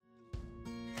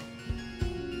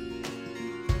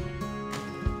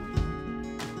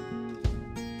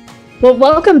Well,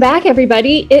 welcome back,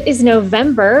 everybody. It is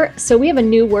November, so we have a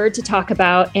new word to talk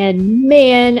about. And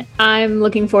man, I'm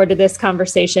looking forward to this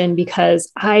conversation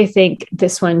because I think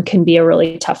this one can be a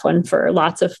really tough one for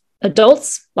lots of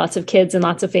adults, lots of kids, and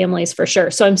lots of families for sure.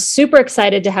 So I'm super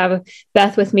excited to have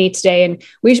Beth with me today. And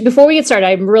before we get started,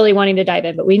 I'm really wanting to dive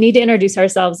in, but we need to introduce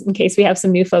ourselves in case we have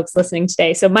some new folks listening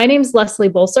today. So my name is Leslie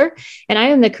Bolser, and I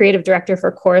am the creative director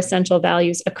for Core Essential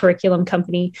Values, a curriculum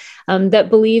company that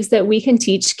believes that we can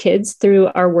teach kids through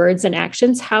our words and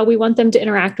actions how we want them to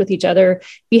interact with each other,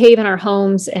 behave in our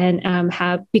homes, and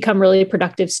have become really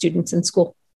productive students in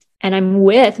school. And I'm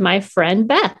with my friend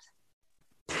Beth.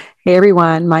 Hey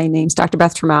everyone, my name's Dr.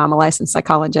 Beth Trammell. I'm a licensed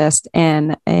psychologist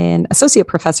and an associate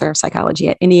professor of psychology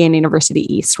at Indiana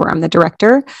University East, where I'm the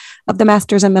director of the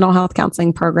Masters in Mental Health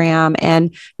Counseling program.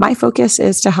 And my focus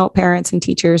is to help parents and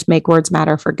teachers make words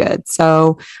matter for good.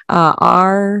 So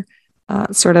our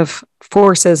sort of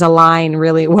forces align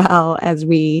really well as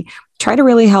we try to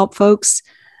really help folks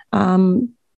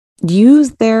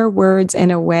use their words in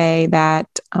a way that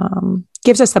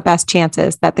gives us the best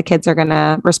chances that the kids are going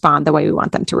to respond the way we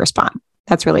want them to respond.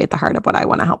 That's really at the heart of what I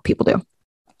want to help people do.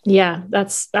 Yeah,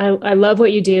 I love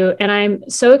what you do. And I'm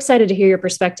so excited to hear your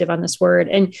perspective on this word.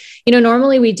 And,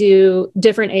 normally we do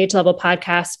different age level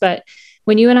podcasts, but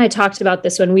when you and I talked about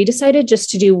this one, we decided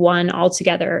just to do one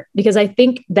altogether, because I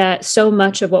think that so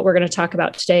much of what we're going to talk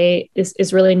about today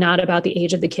is really not about the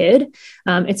age of the kid.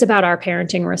 It's about our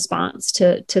parenting response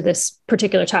to this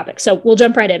particular topic. So we'll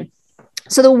jump right in.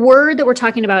 So the word that we're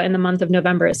talking about in the month of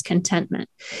November is contentment.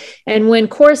 And when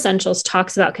Core Essentials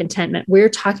talks about contentment, we're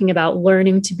talking about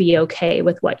learning to be okay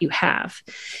with what you have.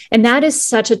 And that is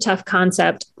such a tough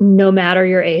concept, no matter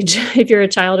your age. If you're a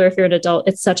child or if you're an adult,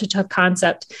 it's such a tough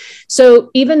concept. So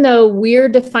even though we're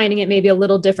defining it maybe a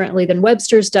little differently than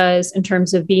Webster's does in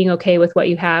terms of being okay with what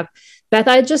you have, Beth,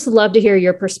 I'd just love to hear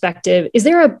your perspective. Is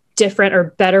there a different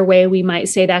or better way we might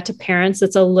say that to parents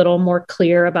that's a little more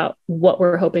clear about what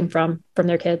we're hoping from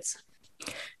their kids?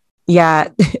 Yeah.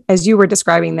 As you were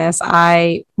describing this,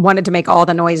 I wanted to make all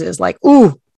the noises like,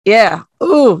 ooh, yeah,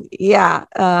 ooh, yeah.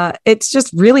 It's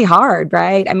just really hard,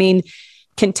 right? I mean,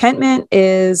 contentment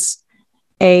is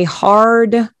a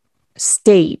hard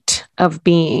state of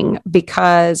being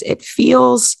because it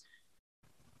feels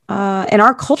in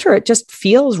our culture, it just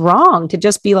feels wrong to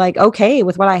just be like, okay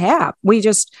with what I have. We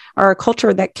just are a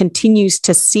culture that continues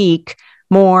to seek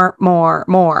more.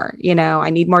 I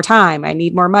need more time. I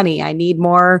need more money. I need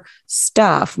more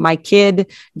stuff. My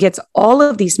kid gets all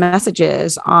of these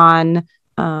messages on,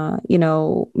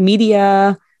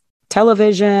 media,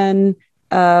 television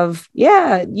of,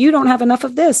 yeah, you don't have enough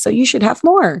of this, so you should have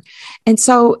more. And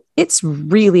so it's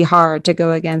really hard to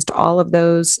go against all of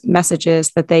those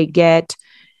messages that they get.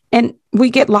 And we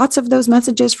get lots of those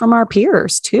messages from our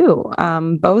peers too,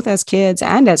 both as kids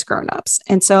and as grownups.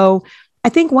 And so I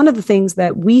think one of the things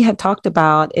that we have talked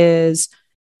about is,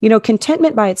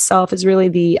 contentment by itself is really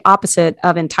the opposite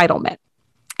of entitlement.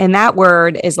 And that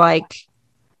word is like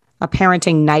a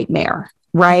parenting nightmare,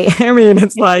 right? I mean,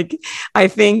 it's like, I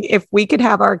think if we could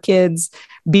have our kids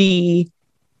be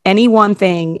any one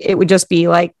thing, it would just be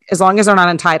like, as long as they're not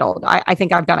entitled, I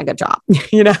think I've done a good job,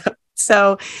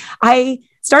 So I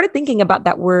started thinking about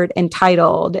that word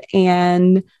entitled,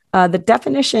 and the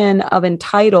definition of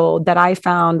entitled that I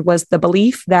found was the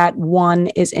belief that one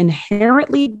is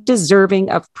inherently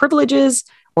deserving of privileges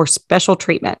or special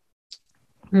treatment.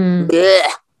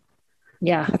 Yeah,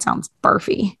 that sounds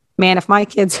barfy. Man, if my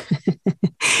kids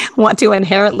want to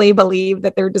inherently believe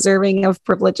that they're deserving of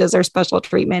privileges or special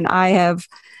treatment, I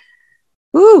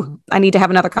need to have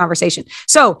another conversation.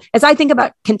 So as I think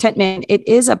about contentment, it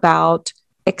is about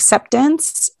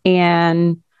acceptance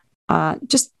and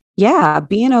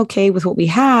being okay with what we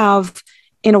have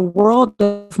in a world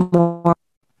of more,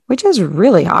 which is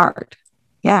really hard.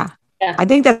 Yeah. I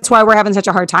think that's why we're having such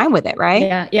a hard time with it,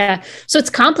 right? Yeah. So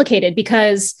it's complicated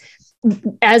because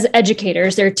as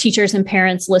educators, there are teachers and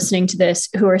parents listening to this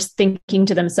who are thinking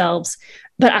to themselves,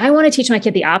 but I want to teach my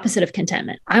kid the opposite of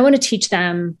contentment. I want to teach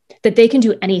them that they can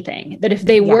do anything, that if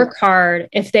they work hard,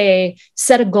 if they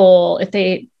set a goal, if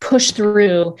they push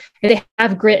through, if they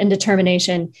have grit and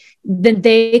determination, then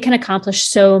they can accomplish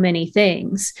so many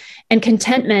things. And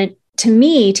contentment, to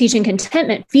me, teaching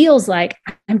contentment feels like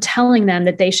I'm telling them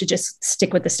that they should just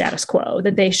stick with the status quo,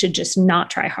 that they should just not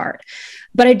try hard.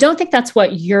 But I don't think that's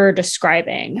what you're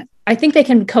describing. I think they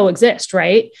can coexist,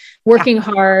 right? Working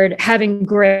hard, having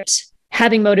grit,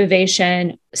 having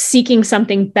motivation, seeking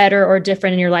something better or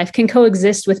different in your life can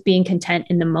coexist with being content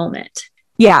in the moment.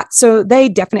 Yeah, so they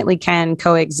definitely can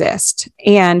coexist.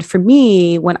 And for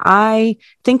me, when I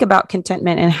think about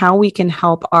contentment and how we can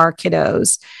help our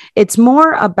kiddos, it's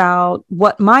more about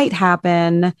what might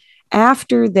happen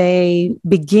after they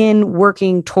begin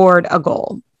working toward a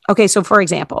goal. Okay, so for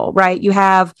example, right, you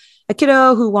have a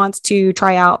kiddo who wants to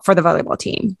try out for the volleyball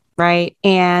team, right?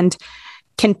 And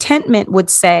contentment would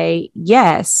say,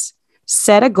 yes,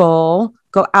 set a goal,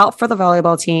 go out for the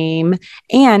volleyball team.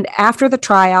 And after the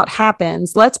tryout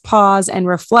happens, let's pause and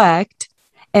reflect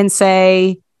and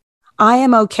say, I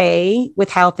am okay with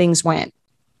how things went.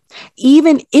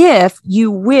 Even if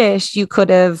you wish you could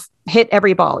have hit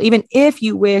every ball, even if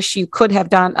you wish you could have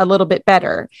done a little bit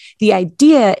better, the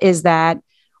idea is that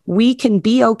we can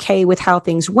be okay with how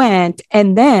things went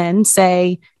and then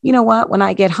say, you know what, when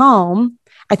I get home,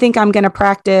 I think I'm going to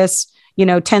practice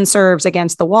 10 serves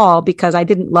against the wall because I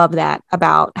didn't love that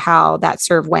about how that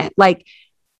serve went. Like,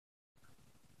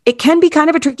 it can be kind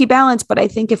of a tricky balance, but I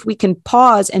think if we can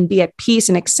pause and be at peace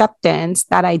and acceptance,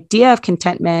 that idea of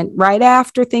contentment right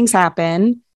after things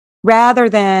happen, rather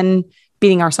than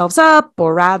beating ourselves up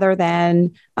or rather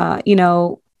than,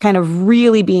 kind of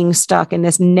really being stuck in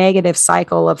this negative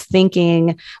cycle of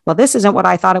thinking, well, this isn't what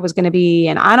I thought it was going to be,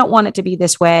 and I don't want it to be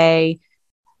this way.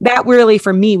 That really,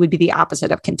 for me, would be the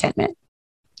opposite of contentment.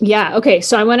 Yeah. Okay.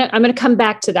 So I'm going to come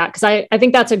back to that because I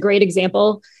think that's a great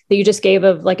example that you just gave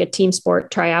of like a team sport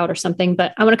tryout or something,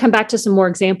 but I want to come back to some more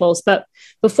examples. But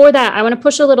before that, I want to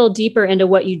push a little deeper into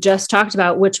what you just talked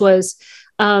about, which was,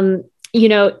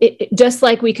 just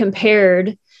like we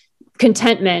compared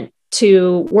contentment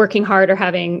to working hard or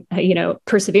having,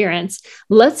 perseverance,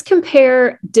 let's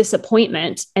compare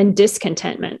disappointment and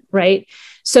discontentment, right?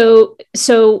 So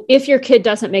if your kid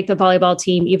doesn't make the volleyball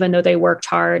team, even though they worked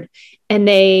hard, and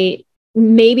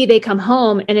maybe they come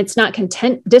home and it's not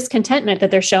discontentment that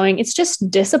they're showing, it's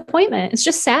just disappointment. It's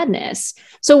just sadness.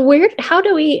 So how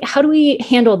do we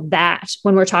handle that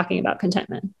when we're talking about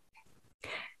contentment?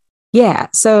 Yeah.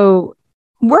 So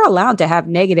we're allowed to have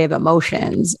negative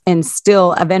emotions and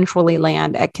still eventually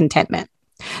land at contentment.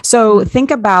 So think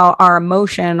about our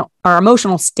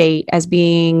emotional state as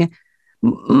being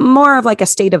more of like a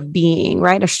state of being,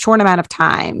 right? A short amount of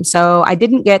time. So I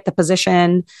didn't get the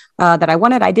position that I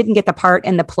wanted. I didn't get the part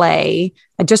in the play.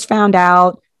 I just found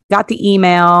out, got the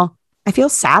email. I feel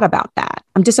sad about that.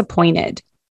 I'm disappointed.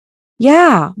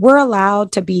 Yeah, we're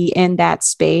allowed to be in that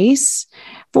space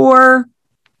for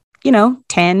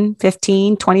 10,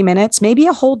 15, 20 minutes, maybe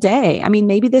a whole day. I mean,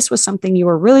 maybe this was something you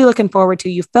were really looking forward to.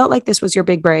 You felt like this was your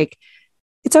big break.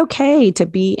 It's okay to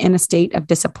be in a state of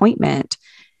disappointment.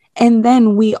 And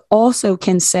then we also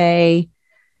can say,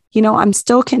 I'm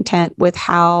still content with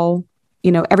how,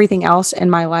 everything else in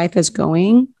my life is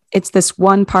going. It's this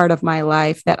one part of my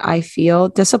life that I feel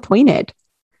disappointed.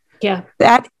 Yeah.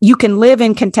 That you can live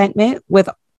in contentment with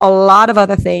a lot of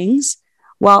other things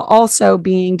while also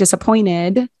being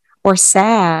disappointed or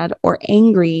sad or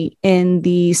angry in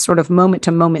these sort of moment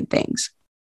to moment things.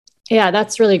 Yeah,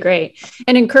 that's really great.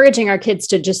 And encouraging our kids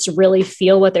to just really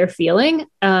feel what they're feeling,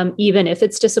 even if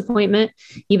it's disappointment,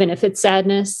 even if it's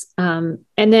sadness. And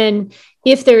then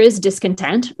if there is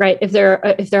discontent, right? If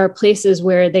there are places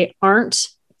where they aren't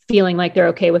feeling like they're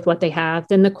okay with what they have,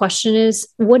 then the question is,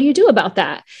 what do you do about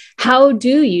that? How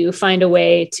do you find a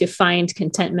way to find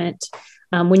contentment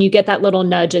when you get that little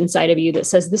nudge inside of you that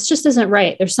says, this just isn't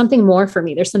right. There's something more for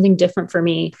me. There's something different for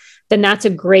me. Then that's a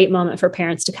great moment for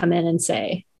parents to come in and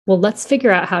say, well, let's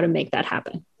figure out how to make that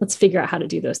happen. Let's figure out how to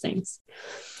do those things.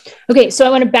 Okay. So I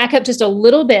want to back up just a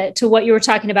little bit to what you were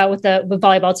talking about with the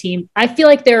volleyball team. I feel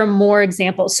like there are more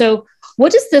examples. So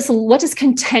what does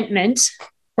contentment,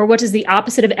 or what does the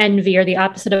opposite of envy or the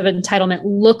opposite of entitlement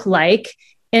look like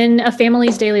in a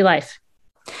family's daily life?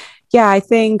 Yeah, I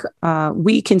think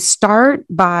we can start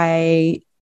by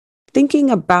thinking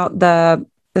about the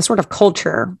sort of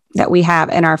culture that we have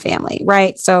in our family,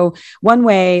 right? So one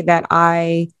way that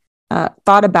I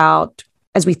thought about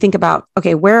as we think about,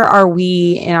 okay, where are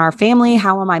we in our family?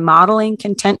 How am I modeling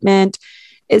contentment?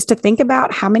 Is to think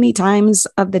about how many times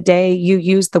of the day you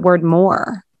use the word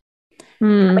more. How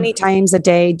many times a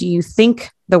day do you think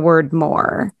the word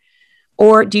more?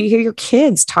 Or do you hear your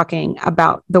kids talking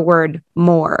about the word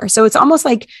more? So it's almost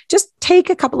like just take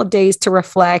a couple of days to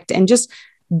reflect and just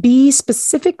be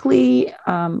specifically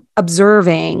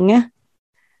observing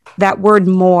that word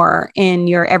more in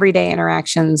your everyday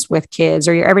interactions with kids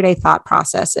or your everyday thought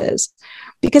processes.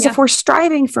 Because if we're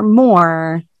striving for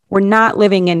more, we're not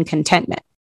living in contentment,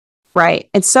 right?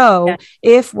 And so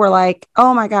if we're like,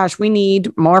 oh my gosh, we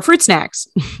need more fruit snacks,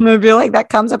 I feel like that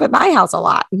comes up at my house a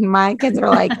lot. My kids are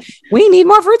like, we need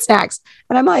more fruit snacks.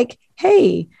 And I'm like,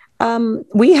 hey,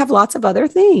 we have lots of other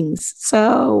things.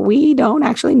 So we don't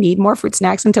actually need more fruit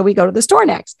snacks until we go to the store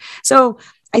next. So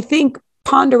I think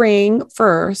pondering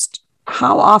first,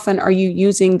 how often are you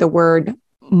using the word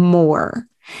more?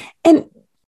 And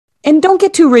don't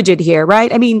get too rigid here,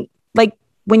 right? I mean, like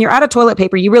when you're out of toilet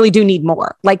paper, you really do need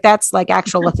more. Like that's like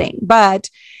actual a thing. But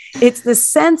it's the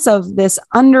sense of this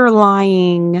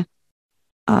underlying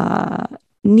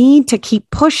need to keep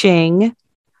pushing,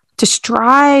 to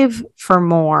strive for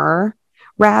more,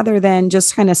 rather than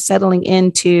just kind of settling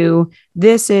into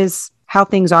this is how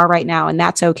things are right now. And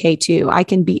that's okay too. I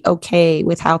can be okay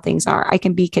with how things are. I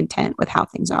can be content with how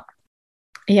things are.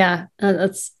 Yeah,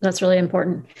 that's really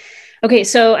important. Okay,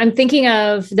 so I'm thinking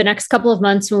of the next couple of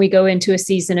months when we go into a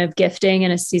season of gifting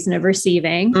and a season of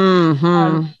receiving.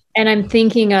 And I'm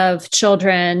thinking of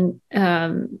children.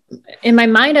 In my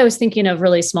mind, I was thinking of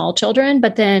really small children,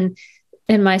 but then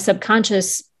in my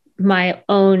subconscious, my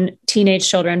own teenage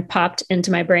children popped into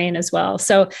my brain as well.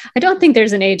 So I don't think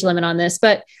there's an age limit on this,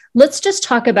 but let's just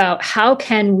talk about how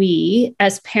can we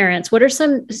as parents, what are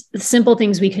some simple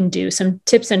things we can do, some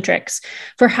tips and tricks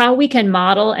for how we can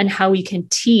model and how we can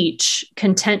teach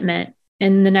contentment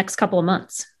in the next couple of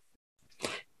months?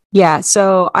 Yeah,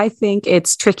 so I think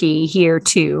it's tricky here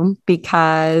too,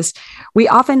 because we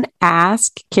often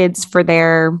ask kids for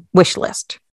their wish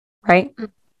list, right?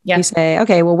 Yeah. You say,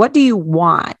 okay, well, what do you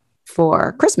want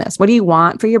for Christmas? What do you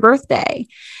want for your birthday?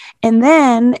 And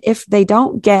then if they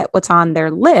don't get what's on their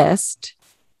list,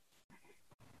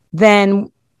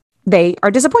 then they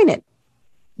are disappointed.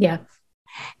 Yeah.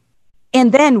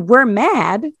 And then we're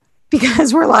mad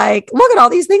because we're like, look at all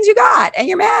these things you got and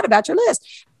you're mad about your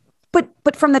list.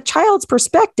 But from the child's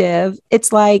perspective,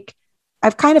 it's like,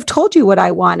 I've kind of told you what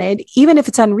I wanted, even if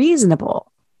it's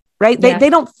unreasonable, right? Yeah. They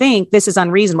don't think this is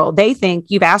unreasonable. They think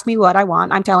you've asked me what I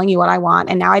want. I'm telling you what I want.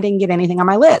 And now I didn't get anything on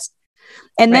my list.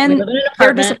 And right. then we live in an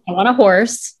apartment. I want a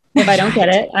horse. If I don't get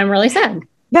it, I'm really sad.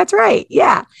 That's right.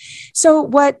 Yeah. So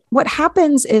what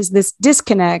happens is this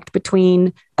disconnect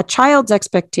between a child's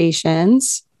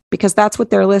expectations, because that's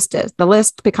what their list is. The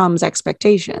list becomes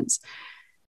expectations,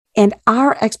 and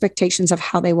our expectations of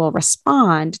how they will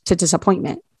respond to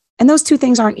disappointment. And those two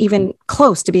things aren't even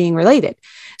close to being related.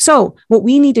 So what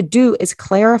we need to do is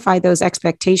clarify those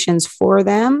expectations for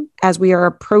them as we are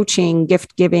approaching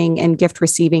gift giving and gift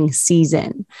receiving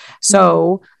season.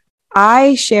 So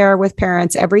I share with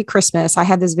parents every Christmas. I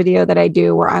have this video that I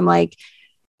do where I'm like,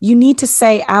 you need to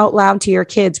say out loud to your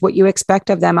kids what you expect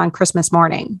of them on Christmas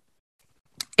morning.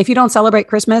 If you don't celebrate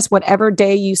Christmas, whatever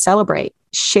day you celebrate,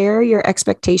 share your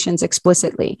expectations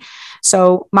explicitly.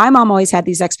 So my mom always had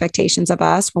these expectations of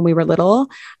us when we were little.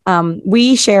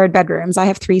 We shared bedrooms. I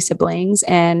have 3 siblings,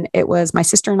 and it was my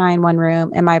sister and I in one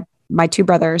room, and my 2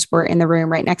 brothers were in the room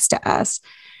right next to us.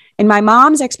 And my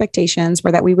mom's expectations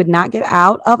were that we would not get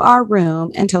out of our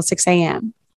room until 6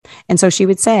 a.m. And so she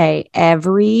would say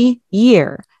every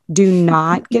year, do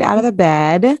not get out of the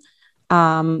bed.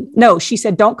 No, she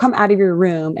said, don't come out of your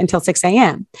room until 6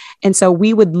 a.m. And so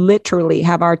we would literally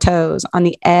have our toes on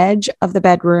the edge of the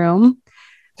bedroom,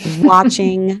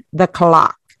 watching the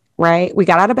clock, right? We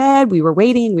got out of bed, we were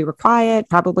waiting, we were quiet,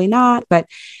 probably not. But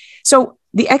so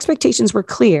the expectations were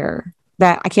clear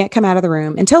that I can't come out of the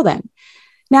room until then.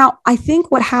 Now, I think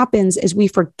what happens is we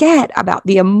forget about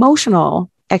the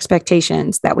emotional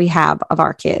expectations that we have of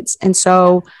our kids. And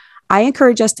so I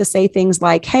encourage us to say things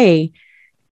like, hey,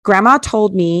 Grandma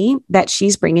told me that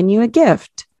she's bringing you a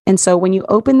gift. And so when you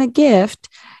open the gift,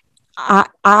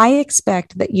 I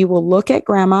expect that you will look at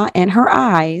Grandma in her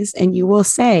eyes and you will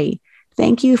say,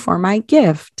 thank you for my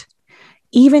gift.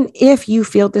 Even if you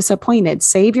feel disappointed,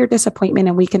 save your disappointment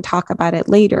and we can talk about it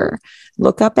later.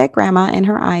 Look up at Grandma in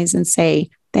her eyes and say,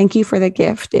 thank you for the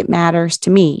gift. It matters to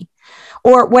me.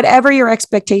 Or whatever your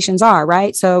expectations are,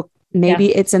 right? So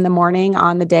maybe it's in the morning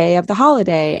on the day of the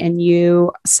holiday and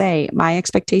you say, my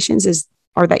expectations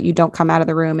are that you don't come out of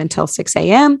the room until 6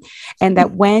 a.m. And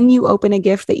that when you open a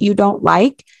gift that you don't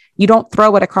like, you don't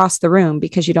throw it across the room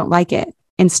because you don't like it.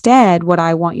 Instead, what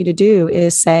I want you to do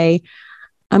is say,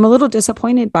 I'm a little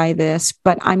disappointed by this,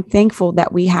 but I'm thankful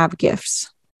that we have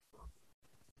gifts.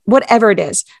 Whatever it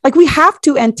is, like we have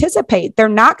to anticipate they're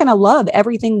not going to love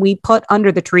everything we put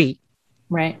under the tree.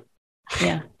 Right.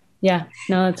 Yeah. Yeah.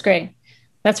 No, that's great.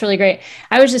 That's really great.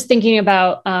 I was just thinking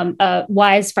about a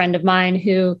wise friend of mine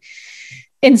who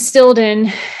instilled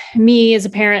in me as a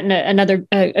parent and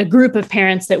a group of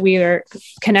parents that we are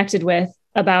connected with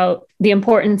about the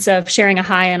importance of sharing a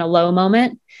high and a low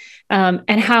moment.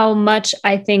 And how much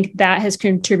I think that has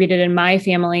contributed in my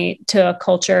family to a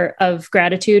culture of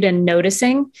gratitude and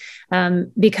noticing,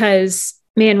 because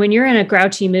man, when you're in a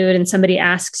grouchy mood and somebody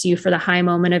asks you for the high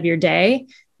moment of your day,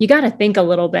 you got to think a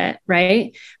little bit,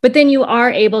 right? But then you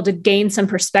are able to gain some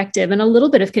perspective and a little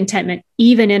bit of contentment,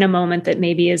 even in a moment that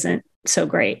maybe isn't so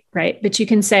great, right? But you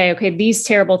can say, okay, these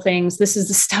terrible things, this is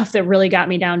the stuff that really got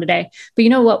me down today. But you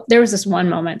know what? There was this one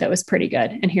moment that was pretty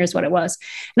good, and here's what it was.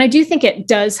 And I do think it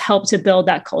does help to build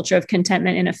that culture of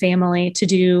contentment in a family, to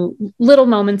do little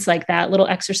moments like that, little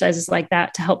exercises like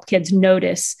that, to help kids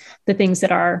notice the things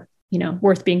that are,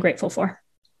 worth being grateful for.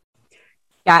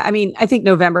 Yeah. I mean, I think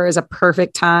November is a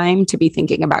perfect time to be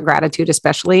thinking about gratitude,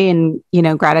 especially. And,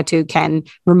 gratitude can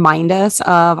remind us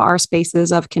of our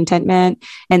spaces of contentment.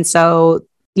 And so,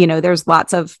 there's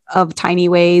lots of tiny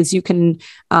ways you can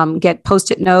get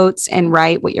Post-it notes and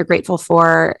write what you're grateful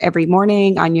for every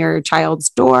morning on your child's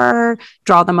door.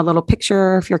 Draw them a little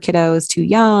picture if your kiddo is too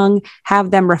young.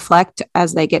 Have them reflect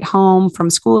as they get home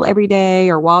from school every day,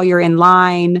 or while you're in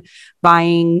line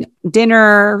buying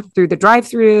dinner through the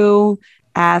drive-through.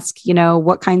 Ask,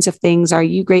 what kinds of things are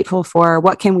you grateful for?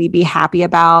 What can we be happy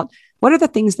about? What are the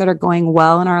things that are going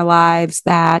well in our lives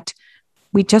that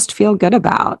we just feel good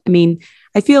about? I mean,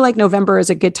 I feel like November is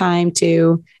a good time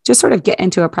to just sort of get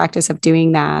into a practice of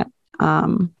doing that. I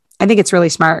think it's really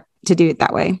smart to do it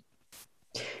that way.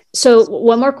 So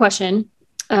one more question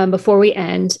before we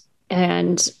end.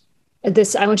 And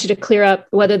I want you to clear up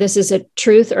whether this is a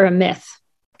truth or a myth.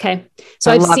 Okay.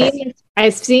 So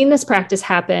I've seen this practice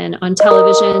happen on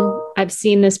television. I've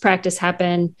seen this practice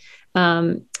happen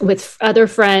with other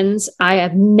friends. I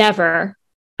have never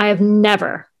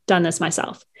done this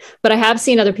myself, but I have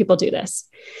seen other people do this.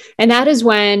 And that is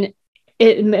when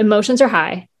emotions are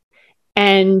high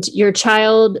and your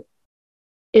child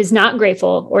is not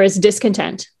grateful or is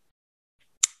discontent.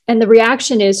 And the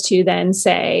reaction is to then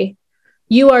say,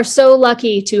 you are so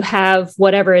lucky to have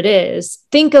whatever it is.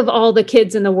 Think of all the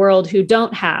kids in the world who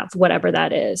don't have whatever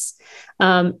that is.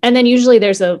 And then usually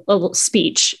there's a little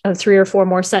speech of 3 or 4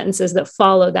 more sentences that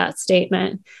follow that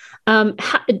statement.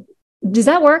 Does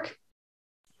that work?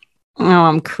 Oh,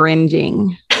 I'm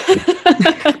cringing.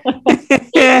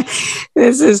 And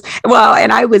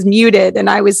I was muted and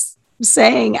I was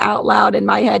saying out loud in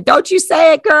my head, don't you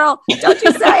say it, girl. Don't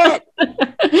you say it.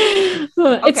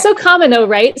 Okay. It's so common though,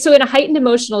 right? So in a heightened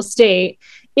emotional state,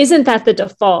 isn't that the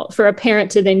default for a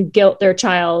parent to then guilt their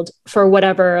child for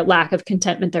whatever lack of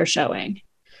contentment they're showing?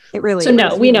 It really so is.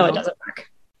 No, we know it doesn't work.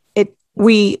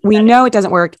 We know it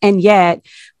doesn't work. And yet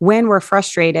when we're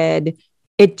frustrated,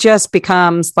 it just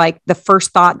becomes like the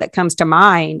first thought that comes to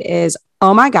mind is,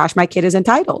 oh my gosh, my kid is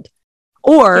entitled.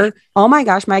 Or, oh my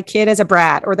gosh, my kid is a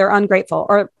brat, or they're ungrateful,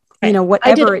 or, whatever.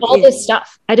 I did all this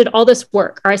stuff. I did all this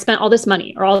work, or I spent all this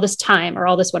money, or all this time, or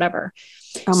all this whatever.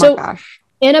 Oh my gosh.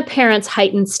 In a parent's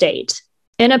heightened state,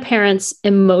 in a parent's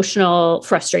emotional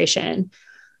frustration,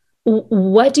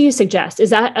 what do you suggest?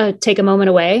 Is that a take a moment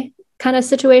away kind of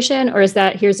situation? Or is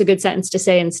that here's a good sentence to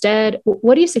say instead?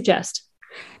 What do you suggest?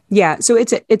 Yeah. So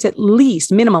it's at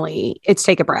least minimally, it's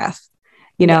take a breath.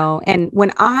 And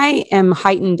when I am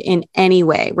heightened in any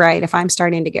way, right? If I'm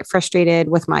starting to get frustrated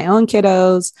with my own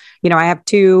kiddos, I have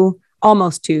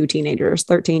almost two teenagers,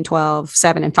 13, 12,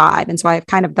 7, and 5. And so I have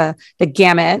kind of the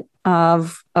gamut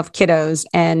of kiddos.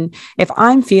 And if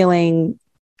I'm feeling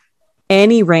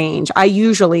any range, I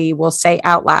usually will say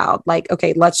out loud, like,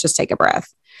 okay, let's just take a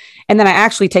breath. And then I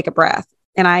actually take a breath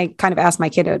and I kind of ask my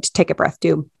kiddo to take a breath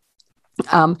too.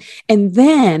 And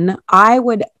then I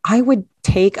would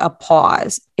take a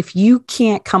pause. If you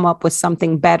can't come up with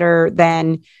something better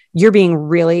than you're being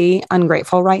really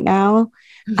ungrateful right now,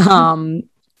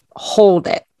 hold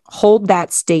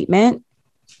that statement.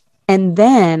 And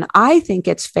then I think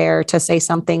it's fair to say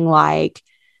something like,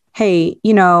 hey,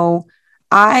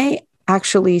 I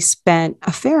actually spent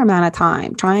a fair amount of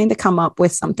time trying to come up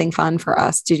with something fun for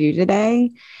us to do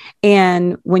today.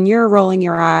 And when you're rolling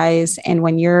your eyes and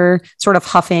when you're sort of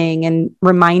huffing and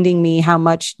reminding me how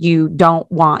much you don't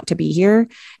want to be here,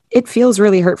 it feels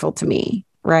really hurtful to me.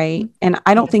 Right. And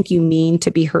I don't think you mean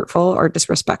to be hurtful or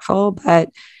disrespectful, but,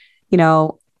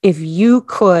 if you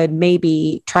could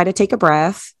maybe try to take a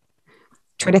breath,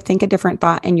 try to think a different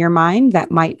thought in your mind that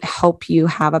might help you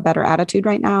have a better attitude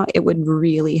right now, it would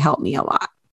really help me a lot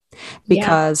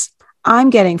because I'm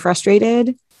getting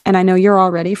frustrated and I know you're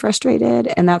already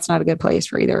frustrated, and that's not a good place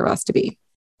for either of us to be.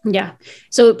 Yeah.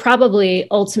 So probably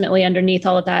ultimately underneath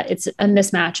all of that, it's a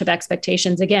mismatch of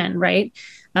expectations again, right?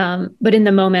 But in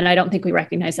the moment, I don't think we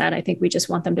recognize that. I think we just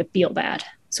want them to feel bad.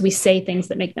 So we say things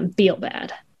that make them feel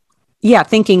bad. Yeah.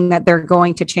 Thinking that they're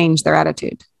going to change their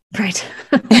attitude. Right.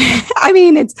 I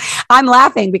mean, I'm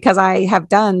laughing because I have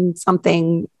done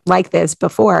something like this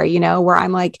before, where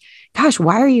I'm like, gosh,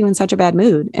 why are you in such a bad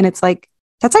mood? And it's like,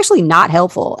 that's actually not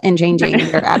helpful in changing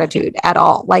their attitude at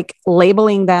all. Like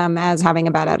labeling them as having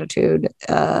a bad attitude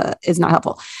is not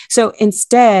helpful. So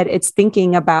instead, it's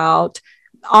thinking about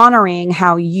honoring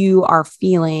how you are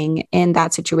feeling in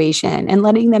that situation and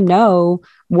letting them know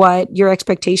what your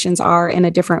expectations are in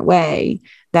a different way.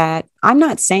 That I'm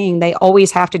not saying they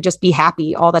always have to just be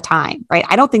happy all the time, right?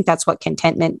 I don't think that's what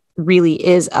contentment really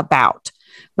is about,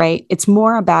 right? It's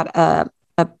more about a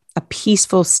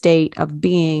peaceful state of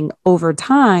being over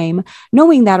time,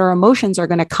 knowing that our emotions are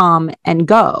going to come and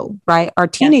go, right? Our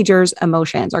teenagers'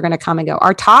 emotions are going to come and go.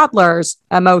 Our toddlers'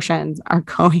 emotions are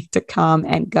going to come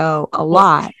and go a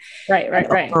lot. Right.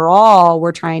 Overall,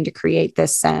 we're trying to create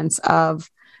this sense of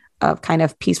kind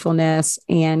of peacefulness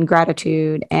and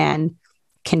gratitude and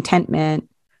contentment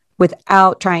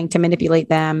without trying to manipulate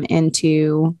them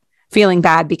into feeling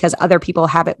bad because other people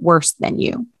have it worse than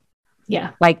you.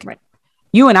 Yeah. Like,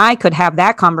 you and I could have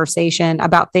that conversation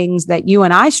about things that you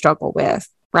and I struggle with,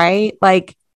 right?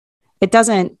 Like, it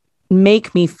doesn't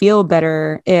make me feel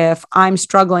better if I'm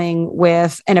struggling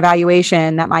with an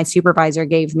evaluation that my supervisor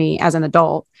gave me as an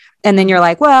adult. And then you're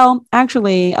like, well,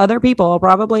 actually, other people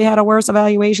probably had a worse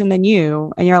evaluation than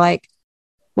you. And you're like,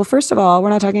 well, first of all, we're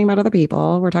not talking about other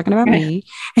people. We're talking about me.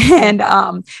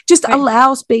 And just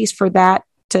allow space for that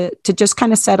to just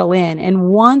kind of settle in.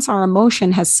 And once our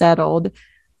emotion has settled,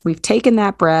 we've taken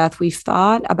that breath, we've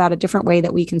thought about a different way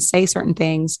that we can say certain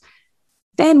things,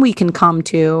 then we can come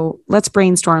to, let's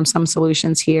brainstorm some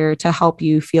solutions here to help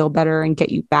you feel better and get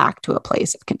you back to a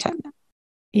place of contentment.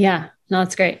 Yeah, no,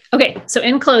 that's great. Okay. So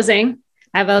in closing,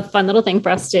 I have a fun little thing for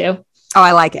us to do. Oh,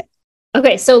 I like it.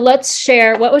 Okay. So let's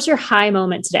share, what was your high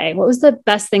moment today? What was the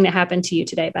best thing that happened to you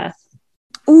today, Beth?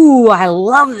 Ooh, I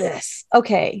love this.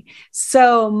 Okay.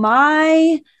 So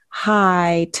my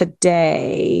high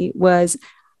today was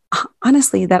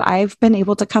honestly that I've been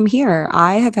able to come here.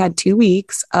 I have had 2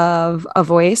 weeks of a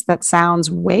voice that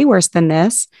sounds way worse than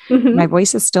this. Mm-hmm. My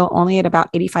voice is still only at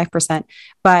about 85%,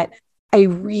 but I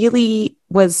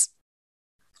was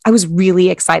really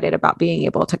excited about being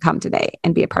able to come today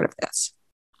and be a part of this.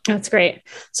 That's great.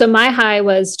 So my high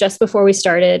was just before we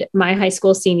started, my high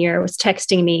school senior was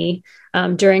texting me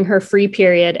during her free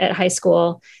period at high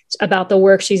school about the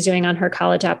work she's doing on her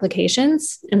college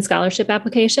applications and scholarship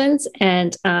applications.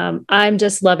 And I'm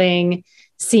just loving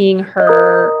seeing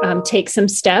her take some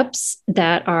steps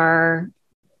that are,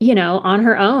 on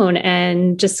her own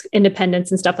and just independence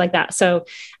and stuff like that. So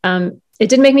it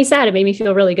didn't make me sad. It made me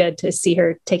feel really good to see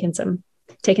her taking some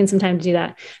time to do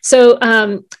that. So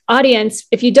audience,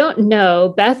 if you don't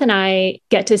know, Beth and I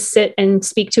get to sit and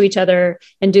speak to each other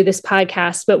and do this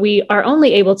podcast, but we are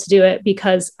only able to do it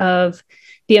because of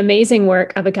the amazing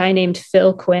work of a guy named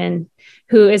Phil Quinn,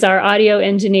 who is our audio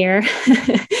engineer.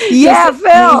 Yeah,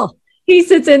 Phil. He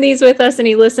sits in these with us and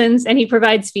he listens and he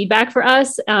provides feedback for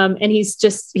us. And he's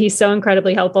so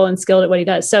incredibly helpful and skilled at what he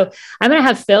does. So I'm going to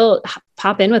have Phil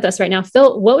pop in with us right now.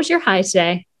 Phil, what was your high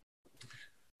today?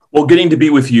 Well, getting to be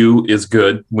with you is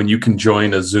good. When you can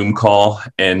join a Zoom call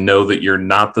and know that you're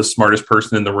not the smartest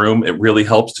person in the room, it really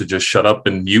helps to just shut up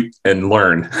and mute and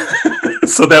learn.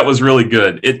 So that was really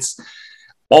good. It's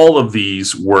all of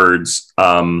these words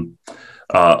are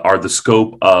the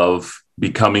scope of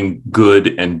becoming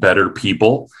good and better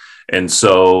people. And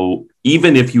so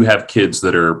even if you have kids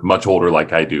that are much older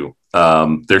like I do,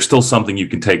 there's still something you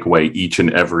can take away each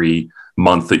and every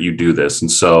month that you do this.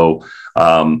 And so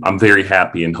I'm very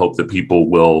happy and hope that people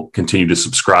will continue to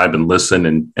subscribe and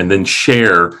listen and then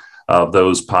share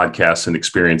those podcasts and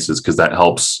experiences, because that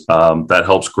helps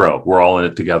grow. We're all in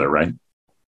it together, right?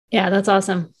 Yeah, that's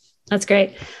awesome. That's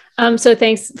great. So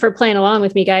thanks for playing along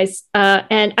with me, guys.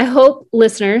 And I hope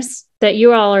listeners that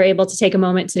you all are able to take a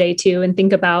moment today too and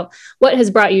think about what has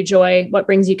brought you joy, what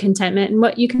brings you contentment, and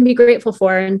what you can be grateful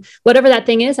for. And whatever that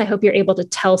thing is, I hope you're able to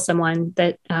tell someone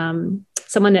that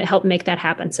helped make that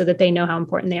happen so that they know how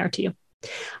important they are to you.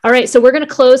 All right. So we're going to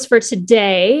close for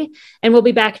today and we'll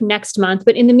be back next month.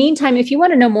 But in the meantime, if you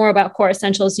want to know more about Core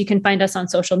Essentials, you can find us on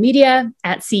social media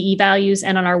at CE Values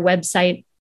and on our website,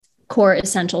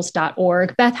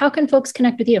 coreessentials.org. Beth, how can folks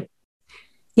connect with you?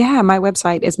 Yeah, my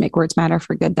website is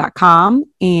makewordsmatterforgood.com,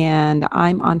 and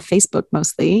I'm on Facebook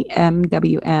mostly,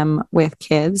 MWM with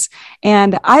Kids.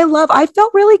 And I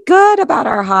felt really good about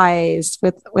our highs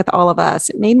with all of us.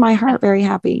 It made my heart very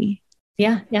happy.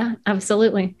 Yeah,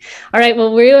 absolutely. All right.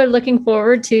 Well, we are looking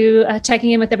forward to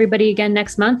checking in with everybody again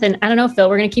next month. And I don't know, Phil,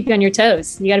 we're going to keep you on your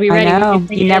toes. You got to be ready. I know.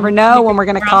 You never know when we're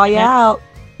going to call you out.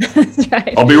 That's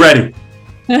right. I'll be ready.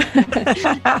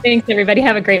 Thanks, everybody.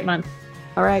 Have a great month.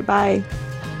 All right. Bye.